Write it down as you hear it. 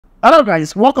Hello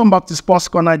guys, welcome back to Sports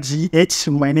Corner GH.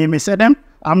 My name is Adam.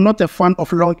 I'm not a fan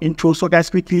of long intros, so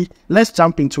guys, quickly, let's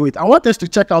jump into it. I want us to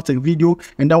check out a video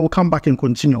and then we'll come back and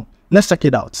continue. Let's check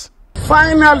it out.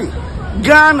 Finally,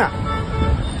 Ghana,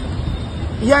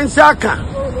 Yansaka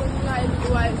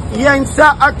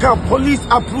police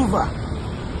approval.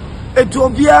 It will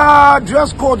be a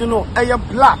dress code, a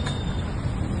black.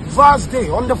 Thursday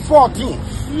on the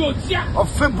 14th of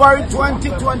February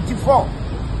 2024.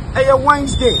 A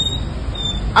Wednesday.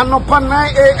 And upon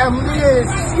 9 a.m.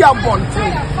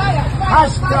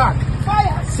 Hashtag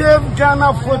Save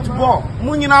Ghana Football.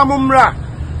 Munyina Mumra.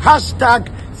 Hashtag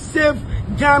Save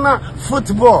Ghana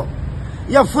Football.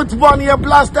 Your football, your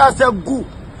blasters are good.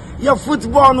 Your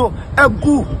football, no, a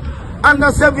good. Under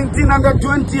 17, under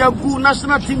 20, a good.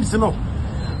 National teams, no.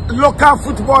 Local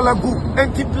football, a good.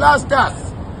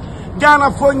 Anti-blasters.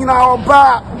 Ghana phone now,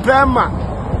 Burma.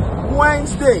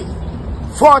 Wednesday,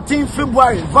 14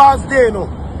 February, Thursday,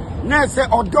 no.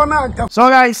 So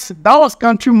guys, that was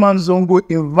Countryman Zongo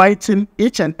inviting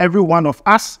each and every one of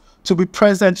us to be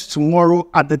present tomorrow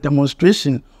at the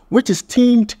demonstration, which is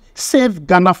themed Save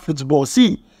Ghana Football.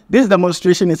 See, this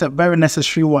demonstration is a very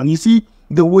necessary one. You see,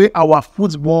 the way our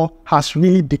football has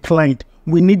really declined,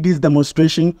 we need this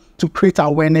demonstration to create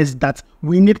awareness that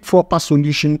we need proper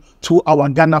solution to our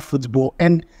Ghana football.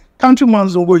 And Countryman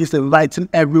Zongo is inviting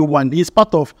everyone. He's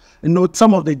part of,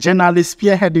 some of the journalists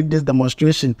spearheading this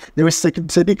demonstration. There is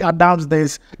Sadiq Adams,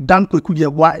 there's Dan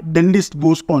Kwekuye, the list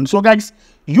goes on. So guys,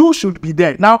 you should be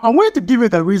there. Now, I'm going to give you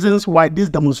the reasons why this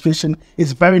demonstration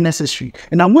is very necessary.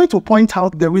 And I'm going to point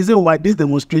out the reason why this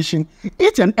demonstration,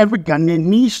 each and every Ghanaian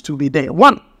needs to be there.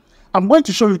 One, I'm going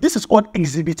to show you, this is called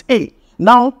Exhibit A.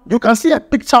 Now, you can see a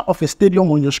picture of a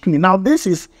stadium on your screen. Now, this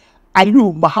is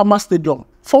Aliu Mahama Stadium,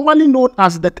 formerly known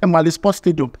as the Tamale Sports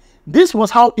Stadium. This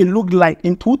was how it looked like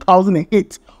in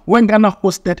 2008 when Ghana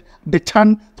hosted the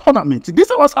Chan tournament. This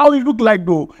was how it looked like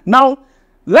though. Now,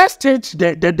 let's change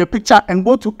the picture and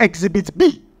go to Exhibit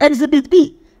B. Exhibit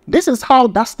B. This is how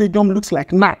that stadium looks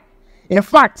like now. In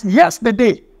fact,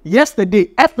 yesterday,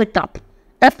 FA Cup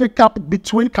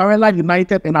between Kerala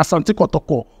United and Asante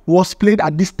Kotoko was played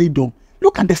at this stadium.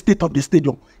 Look at the state of the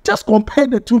stadium. Just compare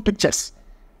the two pictures.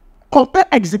 Compare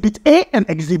Exhibit A and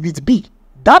Exhibit B.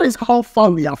 That is how far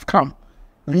we have come.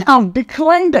 We have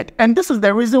declined it. And this is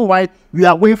the reason why we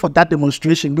are waiting for that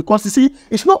demonstration. Because you see,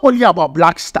 it's not only about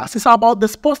Black Stars. It's about the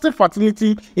sporting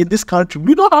facility in this country.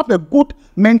 We don't have a good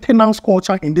maintenance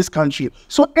culture in this country.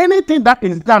 So anything that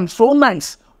is done so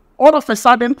nice, all of a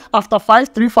sudden, after 5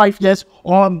 years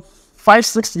or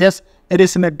 5-6 years, it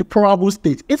is in a deplorable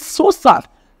state. It's so sad.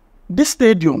 This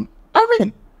stadium,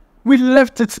 we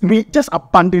left it, we just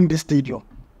abandoned the stadium.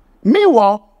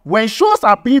 Meanwhile, when shows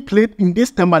are being played in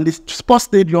this Tamale Sports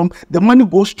Stadium, the money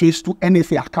goes straight to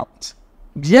NFA account.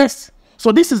 Yes.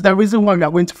 So this is the reason why we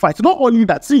are going to fight. Not only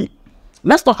that, see,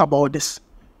 let's talk about this.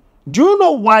 Do you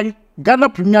know why Ghana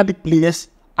Premier League players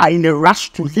are in a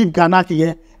rush to leave Ghana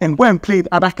here and go and play in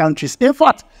other countries? In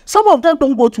fact, some of them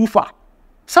don't go too far.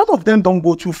 Some of them don't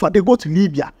go too far. They go to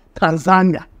Libya,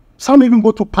 Tanzania. Some even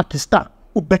go to Pakistan,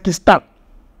 Uzbekistan,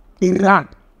 Iran,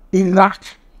 Iraq.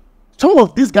 Some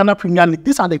of these Ghana Premier League,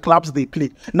 these are the clubs they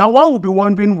play. Now, one will be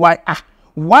wondering why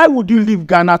would you leave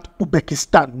Ghana to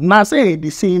Uzbekistan? Now, say the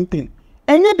same thing.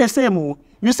 And yet the same.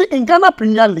 You see, in Ghana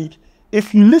Premier League,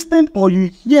 if you listen or you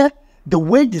hear the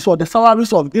wages or the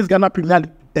salaries of these Ghana Premier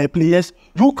League players,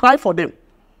 you cry for them.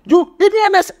 Even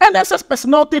NSS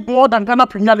personnel take more than Ghana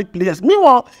Premier League players.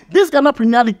 Meanwhile, these Ghana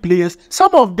Premier League players,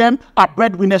 some of them are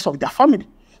breadwinners of their family.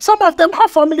 Some of them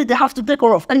have family they have to take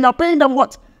care of, and you're paying them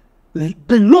what?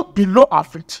 Below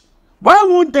average. Why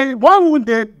would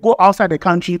they go outside the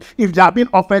country if they are being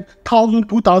offered $1,000,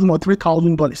 $2,000, or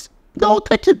 $3,000? They'll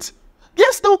take it.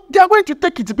 Yes, they are going to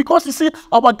take it because you see,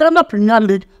 our Ghana Premier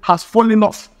League has fallen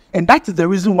off, and that is the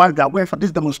reason why we are going for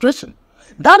this demonstration.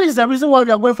 That is the reason why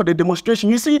we are going for the demonstration.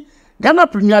 You see, Ghana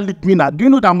Premier League winner, do you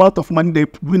know the amount of money the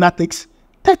winner takes?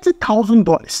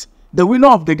 $30,000. The winner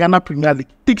of the Ghana Premier League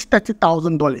takes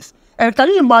 $30,000. And can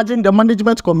you imagine the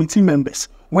management committee members,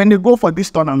 when they go for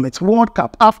this tournament, World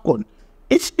Cup, AFCON,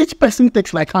 each person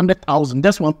takes like $100,000,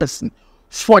 just one person,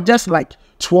 for just like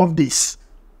 12 days.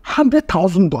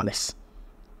 $100,000.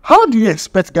 How do you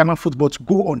expect Ghana football to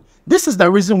go on? This is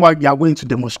the reason why we are going to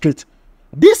demonstrate.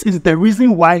 This is the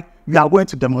reason why we are going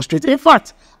to demonstrate. In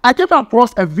fact, I came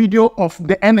across a video of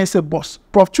the NSA boss,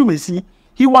 Prof. Chumesi.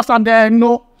 He was at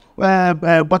the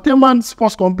Boateng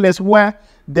Sports Complex where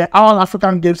the All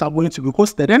African Games are going to be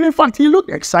hosted. And in fact, he looked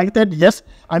excited. Yes,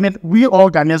 we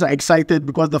all Ghanaians are excited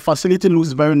because the facility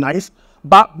looks very nice.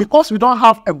 But because we don't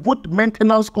have a good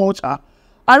maintenance culture,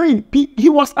 I mean, he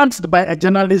was asked by a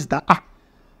journalist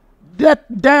that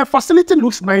the facility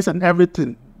looks nice and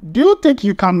everything. Do you think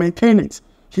you can maintain it?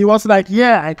 He was like,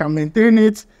 yeah, I can maintain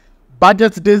it.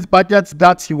 Budget this, budget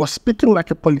that. He was speaking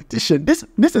like a politician. This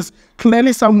is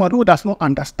clearly someone who does not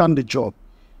understand the job.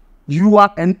 You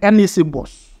are an NSA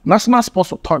boss, National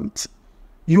Sports Authority.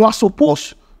 You are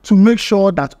supposed to make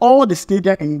sure that all the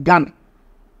stadiums in Ghana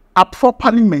are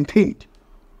properly maintained.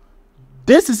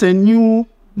 This is a new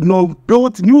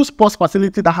sports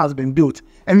facility that has been built,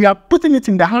 and we are putting it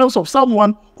in the hands of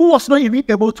someone who was not even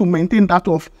able to maintain that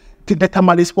of the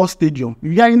Tamale Sports Stadium.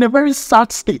 We are in a very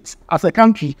sad state as a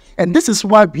country, and this is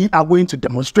why we are going to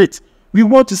demonstrate. We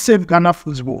want to save Ghana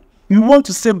football. We want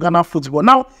to save Ghana football.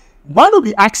 Now, one will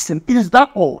be asking, is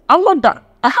that all? I'm not done.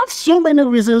 I have so many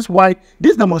reasons why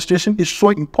this demonstration is so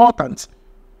important.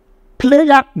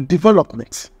 Player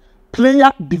development.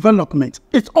 Player development.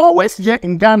 It's always here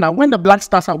in Ghana when the Black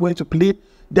Stars are going to play.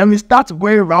 Then we start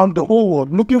going around the whole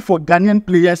world looking for Ghanaian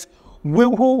players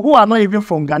who are not even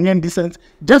from Ghanaian descent,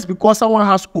 just because someone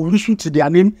has Iddrisu to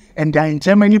their name and they're in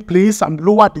Germany playing some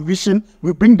lower division,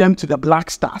 we bring them to the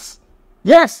Black Stars.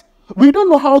 Yes, we don't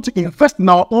know how to invest in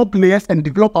our own players and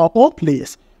develop our own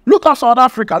players. Look at South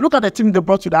Africa. Look at the team they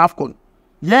brought to the AFCON.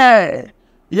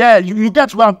 Yeah, you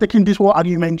get where I'm taking this whole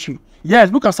argument to.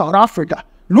 Yes, look at South Africa.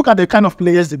 Look at the kind of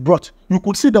players they brought. You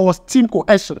could see there was team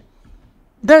cohesion.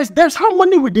 There's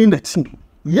harmony within the team.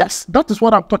 Yes, that is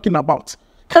what I'm talking about.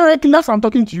 Currently, as I'm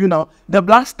talking to you now, the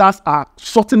Black Stars are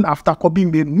sorting after kobbie.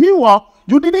 Meanwhile,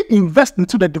 you didn't invest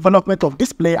into the development of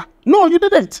this player. No, you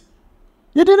didn't.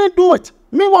 You didn't do it.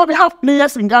 Meanwhile, we have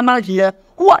players in Ghana here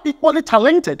who are equally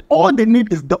talented. All they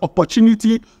need is the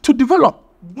opportunity to develop.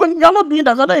 When you're not doing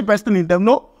that, you're not investing in them,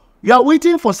 no. You are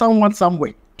waiting for someone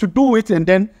somewhere to do it, and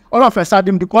then all of a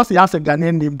sudden, because he has a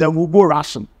Ghanaian name, then we'll go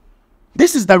Russian.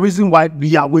 This is the reason why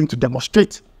we are going to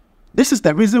demonstrate. This is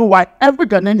the reason why every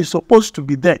Ghanaian is supposed to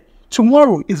be there.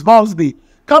 Tomorrow is Vows Day.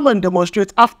 Come and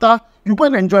demonstrate after you go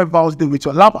and enjoy Vows Day with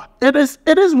your lover. It is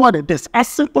what it is. As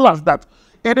simple as that.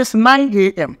 It is 9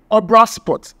 a.m. Obra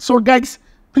Sport. So guys,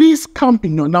 please come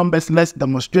in your numbers. Let's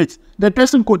demonstrate. The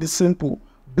dressing code is simple.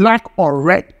 Black or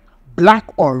red. Black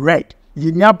or red. We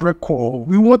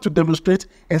want to demonstrate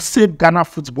and save Ghana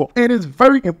football. It is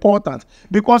very important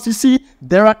because you see,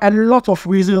 there are a lot of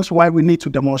reasons why we need to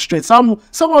demonstrate.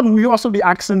 Someone will also be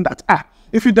asking that,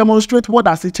 if you demonstrate, what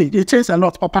does it change? It changes a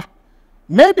lot, Papa.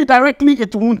 Maybe directly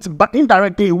it won't, but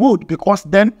indirectly it would, because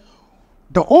then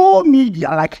the whole media,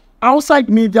 like outside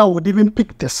media, would even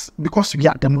pick this because we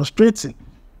are demonstrating.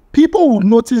 People will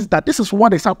notice that this is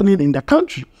what is happening in the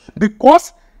country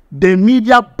because the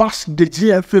media bashed the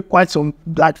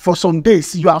GFA for some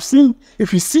days. You have seen,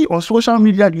 if you see on social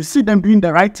media, you see them doing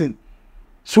the right thing.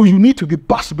 So you need to be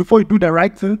bashed before you do the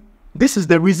right thing. This is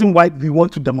the reason why we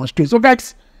want to demonstrate. So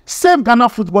guys, Save Ghana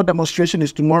football demonstration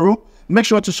is tomorrow. Make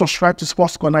sure to subscribe to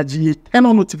Sports Corner GA, turn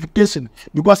on notification,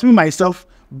 because me myself,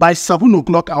 by 7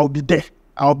 o'clock, I'll be there.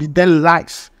 I'll be there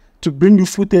live to bring you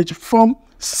footage from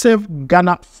Save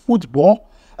Ghana football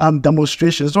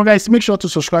demonstration. So guys, make sure to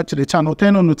subscribe to the channel,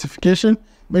 turn on notification,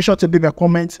 make sure to leave a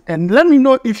comment, and let me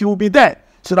know if you will be there,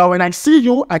 so that when I see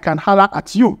you, I can holler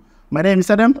at you. My name is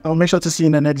Adam. I'll make sure to see you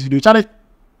in the next video. Charlie,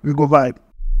 we go vibe.